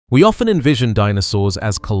We often envision dinosaurs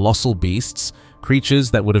as colossal beasts,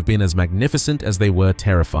 creatures that would have been as magnificent as they were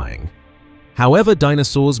terrifying. However,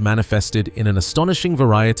 dinosaurs manifested in an astonishing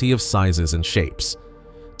variety of sizes and shapes.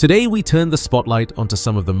 Today, we turn the spotlight onto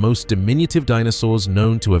some of the most diminutive dinosaurs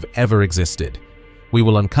known to have ever existed. We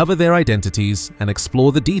will uncover their identities and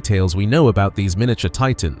explore the details we know about these miniature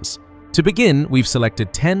titans. To begin, we've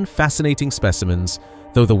selected 10 fascinating specimens,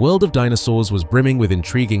 though the world of dinosaurs was brimming with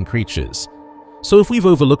intriguing creatures. So if we've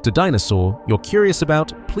overlooked a dinosaur you're curious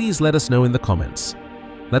about, please let us know in the comments.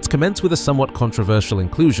 Let's commence with a somewhat controversial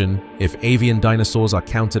inclusion. If avian dinosaurs are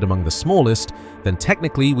counted among the smallest, then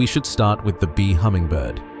technically we should start with the bee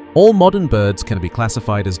hummingbird. All modern birds can be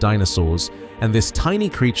classified as dinosaurs, and this tiny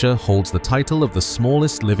creature holds the title of the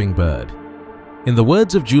smallest living bird. In the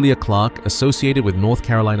words of Julia Clark, associated with North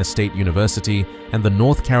Carolina State University and the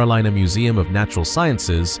North Carolina Museum of Natural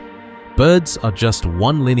Sciences, birds are just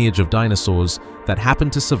one lineage of dinosaurs that happen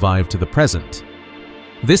to survive to the present.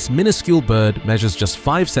 This minuscule bird measures just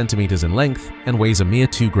 5 centimeters in length and weighs a mere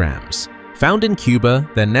 2 grams. Found in Cuba,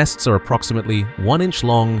 their nests are approximately 1 inch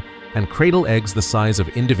long and cradle eggs the size of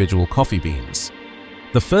individual coffee beans.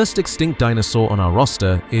 The first extinct dinosaur on our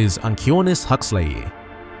roster is Anchiornis huxleyi.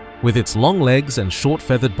 With its long legs and short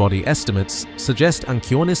feathered body, estimates suggest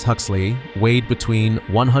Anchiornis huxleyi weighed between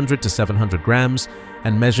 100 to 700 grams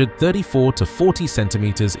and measured 34 to 40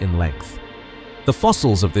 centimeters in length. The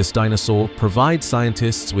fossils of this dinosaur provide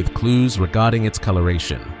scientists with clues regarding its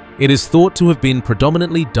coloration. It is thought to have been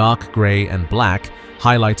predominantly dark gray and black,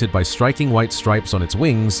 highlighted by striking white stripes on its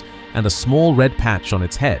wings and a small red patch on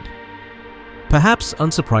its head. Perhaps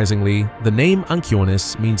unsurprisingly, the name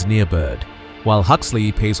Anchiornis means near bird, while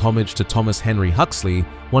Huxley pays homage to Thomas Henry Huxley,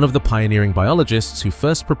 one of the pioneering biologists who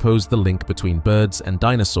first proposed the link between birds and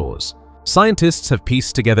dinosaurs. Scientists have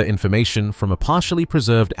pieced together information from a partially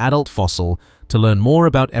preserved adult fossil to learn more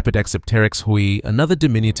about Epidexipteryx hui, another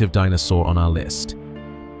diminutive dinosaur on our list.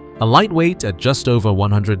 A lightweight at just over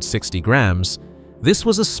 160 grams, this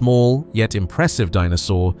was a small yet impressive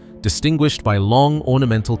dinosaur distinguished by long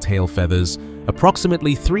ornamental tail feathers,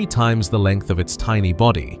 approximately 3 times the length of its tiny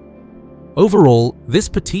body. Overall, this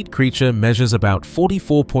petite creature measures about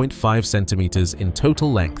 44.5 centimeters in total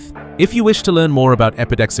length. If you wish to learn more about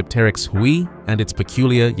Epidexipteryx hui and its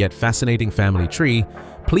peculiar yet fascinating family tree,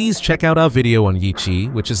 please check out our video on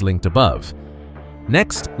Yiqi, which is linked above.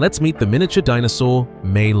 Next, let's meet the miniature dinosaur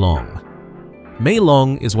Mei Long. Mei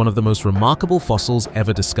Long is one of the most remarkable fossils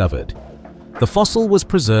ever discovered. The fossil was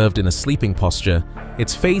preserved in a sleeping posture,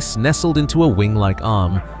 its face nestled into a wing-like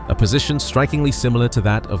arm, a position strikingly similar to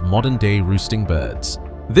that of modern-day roosting birds.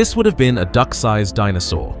 This would have been a duck-sized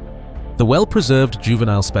dinosaur. The well-preserved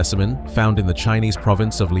juvenile specimen, found in the Chinese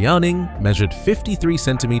province of Liaoning, measured 53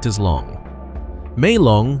 centimeters long. Mei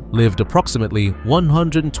Long lived approximately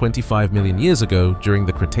 125 million years ago during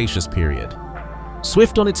the Cretaceous period.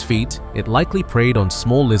 Swift on its feet, it likely preyed on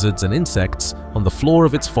small lizards and insects on the floor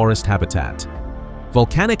of its forest habitat.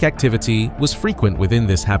 Volcanic activity was frequent within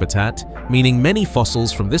this habitat, meaning many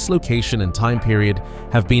fossils from this location and time period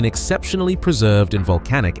have been exceptionally preserved in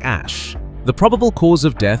volcanic ash. The probable cause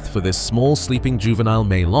of death for this small sleeping juvenile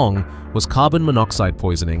Mei Long was carbon monoxide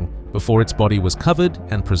poisoning before its body was covered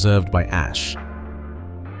and preserved by ash.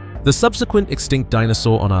 The subsequent extinct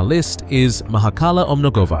dinosaur on our list is Mahakala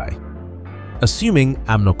omnogovai. Assuming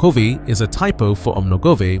Amnokovi is a typo for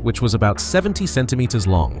Omnogove, which was about 70 centimeters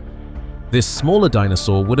long. This smaller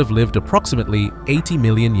dinosaur would have lived approximately 80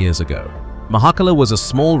 million years ago. Mahakala was a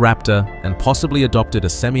small raptor and possibly adopted a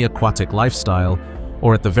semi-aquatic lifestyle,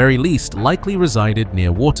 or at the very least likely resided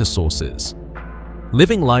near water sources.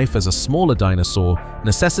 Living life as a smaller dinosaur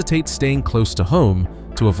necessitates staying close to home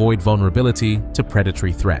to avoid vulnerability to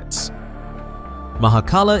predatory threats.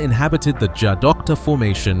 Mahakala inhabited the Jadokta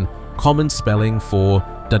Formation, common spelling for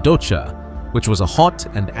Dadocha, which was a hot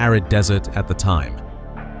and arid desert at the time.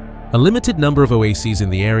 A limited number of oases in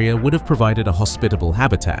the area would have provided a hospitable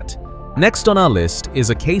habitat. Next on our list is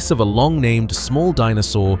a case of a long-named small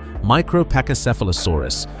dinosaur,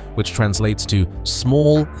 Micropachycephalosaurus, which translates to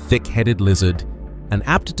small, thick-headed lizard, an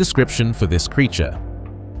apt description for this creature.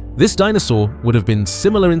 This dinosaur would have been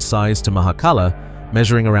similar in size to Mahakala,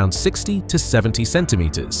 measuring around 60 to 70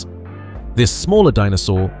 centimeters. This smaller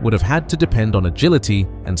dinosaur would have had to depend on agility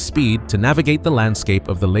and speed to navigate the landscape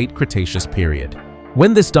of the late Cretaceous period.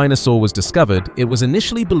 When this dinosaur was discovered, it was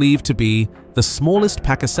initially believed to be the smallest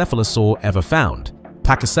pachycephalosaur ever found.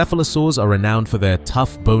 Pachycephalosaurs are renowned for their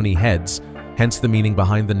tough, bony heads, hence the meaning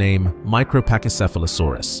behind the name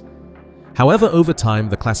Micropachycephalosaurus. However, over time,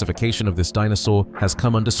 the classification of this dinosaur has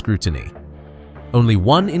come under scrutiny. Only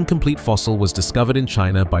one incomplete fossil was discovered in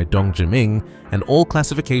China by Dong Jiming, and all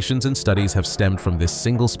classifications and studies have stemmed from this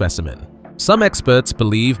single specimen. Some experts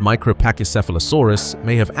believe Micropachycephalosaurus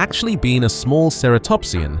may have actually been a small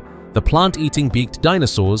ceratopsian, the plant-eating beaked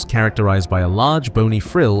dinosaurs characterized by a large bony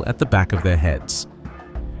frill at the back of their heads.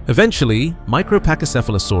 Eventually,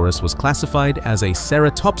 Micropachycephalosaurus was classified as a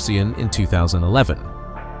ceratopsian in 2011.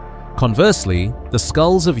 Conversely, the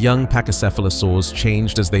skulls of young pachycephalosaurs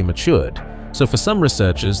changed as they matured, so for some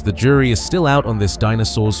researchers, the jury is still out on this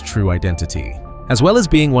dinosaur's true identity. As well as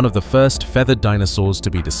being one of the first feathered dinosaurs to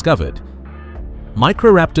be discovered,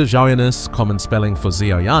 Microraptor zhao, common spelling for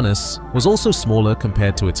Zhao, was also smaller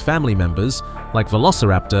compared to its family members like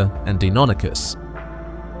Velociraptor and Deinonychus.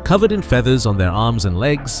 Covered in feathers on their arms and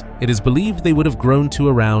legs, it is believed they would have grown to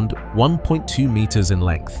around 1.2 meters in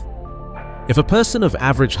length. If a person of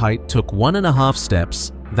average height took 1.5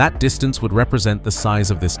 steps, that distance would represent the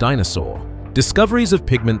size of this dinosaur. Discoveries of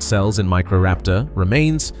pigment cells in Microraptor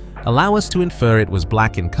remains allow us to infer it was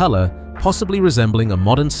black in color, possibly resembling a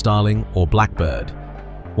modern starling or blackbird.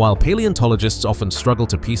 While paleontologists often struggle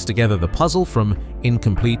to piece together the puzzle from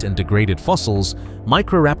incomplete and degraded fossils,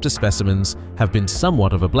 Microraptor specimens have been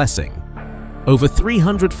somewhat of a blessing. Over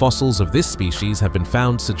 300 fossils of this species have been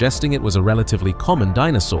found, suggesting it was a relatively common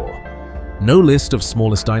dinosaur. No list of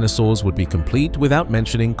smallest dinosaurs would be complete without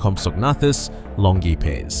mentioning Compsognathus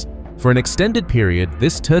longipes. For an extended period,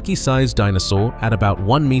 this turkey-sized dinosaur, at about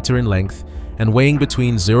 1 meter in length and weighing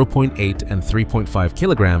between 0.8 and 3.5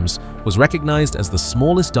 kilograms, was recognized as the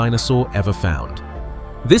smallest dinosaur ever found.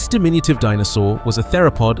 This diminutive dinosaur was a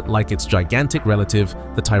theropod like its gigantic relative,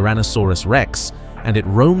 the Tyrannosaurus rex, and it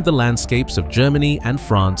roamed the landscapes of Germany and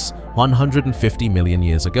France 150 million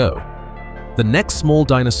years ago. The next small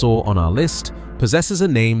dinosaur on our list possesses a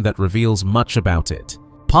name that reveals much about it.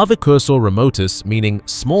 Parvicursor remotus, meaning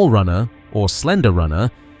small runner or slender runner,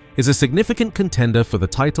 is a significant contender for the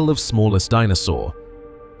title of smallest dinosaur.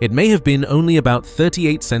 It may have been only about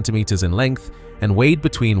 38 centimeters in length and weighed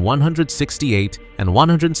between 168 and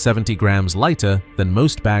 170 grams lighter than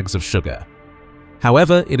most bags of sugar.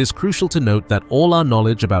 However, it is crucial to note that all our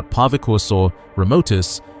knowledge about Parvicursor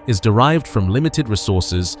remotus is derived from limited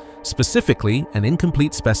resources, specifically an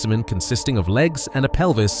incomplete specimen consisting of legs and a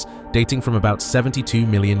pelvis dating from about 72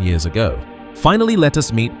 million years ago. Finally, let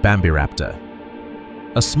us meet Bambiraptor,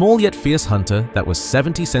 a small yet fierce hunter that was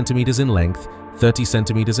 70 centimeters in length, 30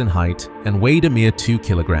 centimeters in height, and weighed a mere 2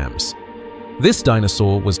 kilograms. This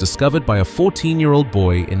dinosaur was discovered by a 14-year-old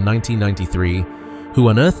boy in 1993 who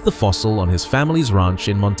unearthed the fossil on his family's ranch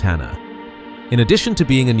in Montana. In addition to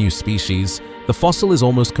being a new species, the fossil is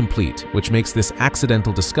almost complete, which makes this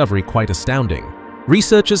accidental discovery quite astounding.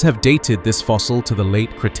 Researchers have dated this fossil to the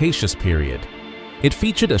late Cretaceous period. It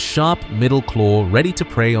featured a sharp middle claw ready to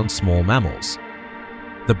prey on small mammals.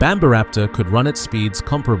 The Bambiraptor could run at speeds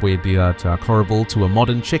comparable to a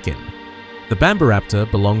modern chicken. The Bambiraptor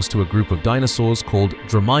belongs to a group of dinosaurs called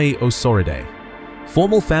Dromaeosauridae,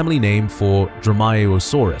 formal family name for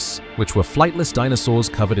Dromaeosaurus, which were flightless dinosaurs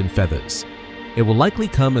covered in feathers. It will likely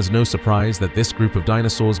come as no surprise that this group of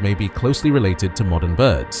dinosaurs may be closely related to modern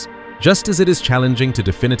birds. Just as it is challenging to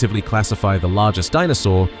definitively classify the largest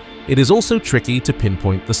dinosaur, it is also tricky to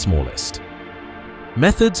pinpoint the smallest.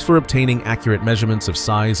 Methods for obtaining accurate measurements of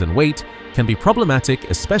size and weight can be problematic,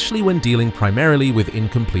 especially when dealing primarily with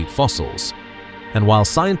incomplete fossils. And while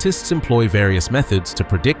scientists employ various methods to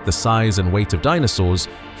predict the size and weight of dinosaurs,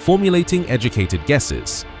 formulating educated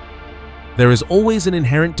guesses, there is always an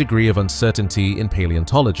inherent degree of uncertainty in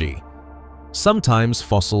paleontology. Sometimes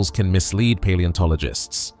fossils can mislead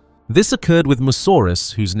paleontologists. This occurred with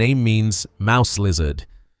Mosaurus, whose name means mouse lizard.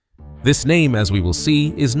 This name, as we will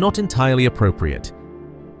see, is not entirely appropriate.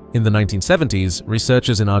 In the 1970s,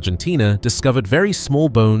 researchers in Argentina discovered very small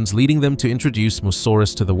bones, leading them to introduce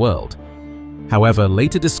Mosaurus to the world. However,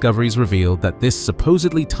 later discoveries revealed that this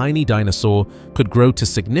supposedly tiny dinosaur could grow to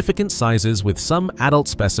significant sizes, with some adult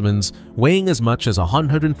specimens weighing as much as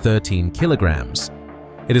 113 kilograms.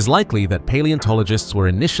 It is likely that paleontologists were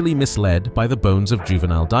initially misled by the bones of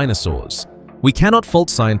juvenile dinosaurs. We cannot fault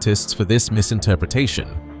scientists for this misinterpretation.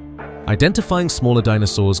 Identifying smaller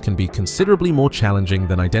dinosaurs can be considerably more challenging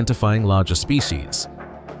than identifying larger species.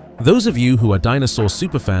 Those of you who are dinosaur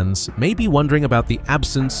superfans may be wondering about the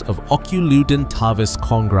absence of Oculudentavis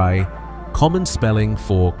congri, common spelling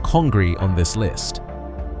for congri, on this list.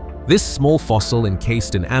 This small fossil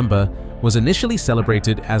encased in amber was initially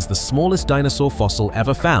celebrated as the smallest dinosaur fossil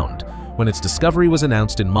ever found when its discovery was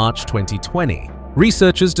announced in March 2020.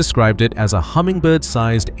 Researchers described it as a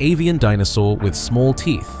hummingbird-sized avian dinosaur with small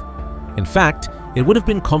teeth. In fact, it would have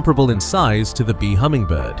been comparable in size to the bee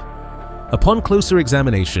hummingbird. Upon closer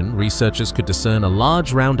examination, researchers could discern a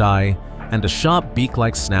large round eye and a sharp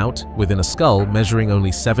beak-like snout within a skull measuring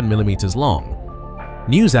only 7 millimeters long.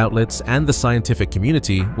 News outlets and the scientific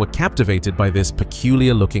community were captivated by this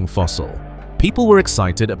peculiar-looking fossil. People were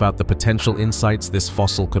excited about the potential insights this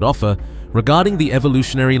fossil could offer regarding the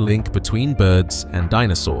evolutionary link between birds and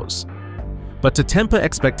dinosaurs. But to temper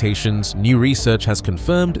expectations, new research has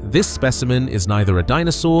confirmed this specimen is neither a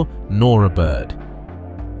dinosaur nor a bird.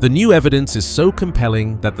 The new evidence is so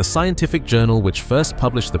compelling that the scientific journal which first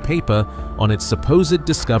published the paper on its supposed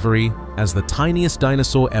discovery as the tiniest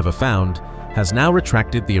dinosaur ever found has now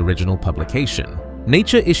retracted the original publication.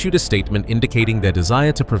 Nature issued a statement indicating their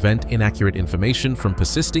desire to prevent inaccurate information from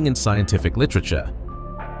persisting in scientific literature.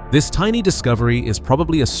 This tiny discovery is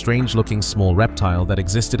probably a strange-looking small reptile that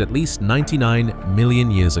existed at least 99 million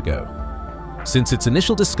years ago. Since its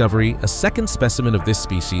initial discovery, a second specimen of this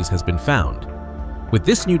species has been found. With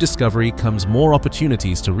this new discovery comes more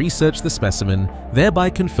opportunities to research the specimen, thereby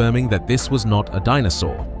confirming that this was not a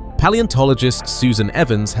dinosaur. Paleontologist Susan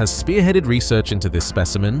Evans has spearheaded research into this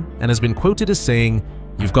specimen and has been quoted as saying,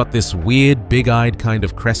 "You've got this weird, big-eyed kind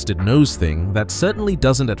of crested nose thing that certainly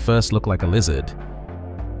doesn't at first look like a lizard.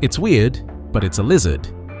 It's weird, but it's a lizard."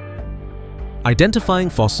 Identifying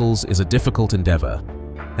fossils is a difficult endeavor,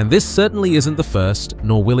 and this certainly isn't the first,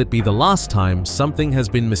 nor will it be the last time something has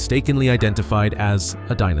been mistakenly identified as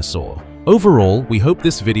a dinosaur. Overall, we hope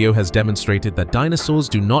this video has demonstrated that dinosaurs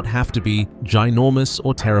do not have to be ginormous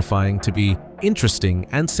or terrifying to be interesting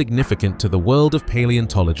and significant to the world of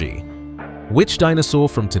paleontology. Which dinosaur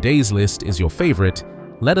from today's list is your favorite?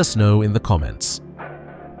 Let us know in the comments.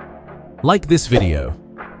 Like this video,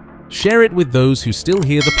 share it with those who still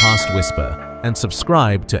hear the past whisper, and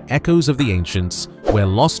subscribe to Echoes of the Ancients, where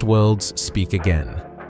lost worlds speak again.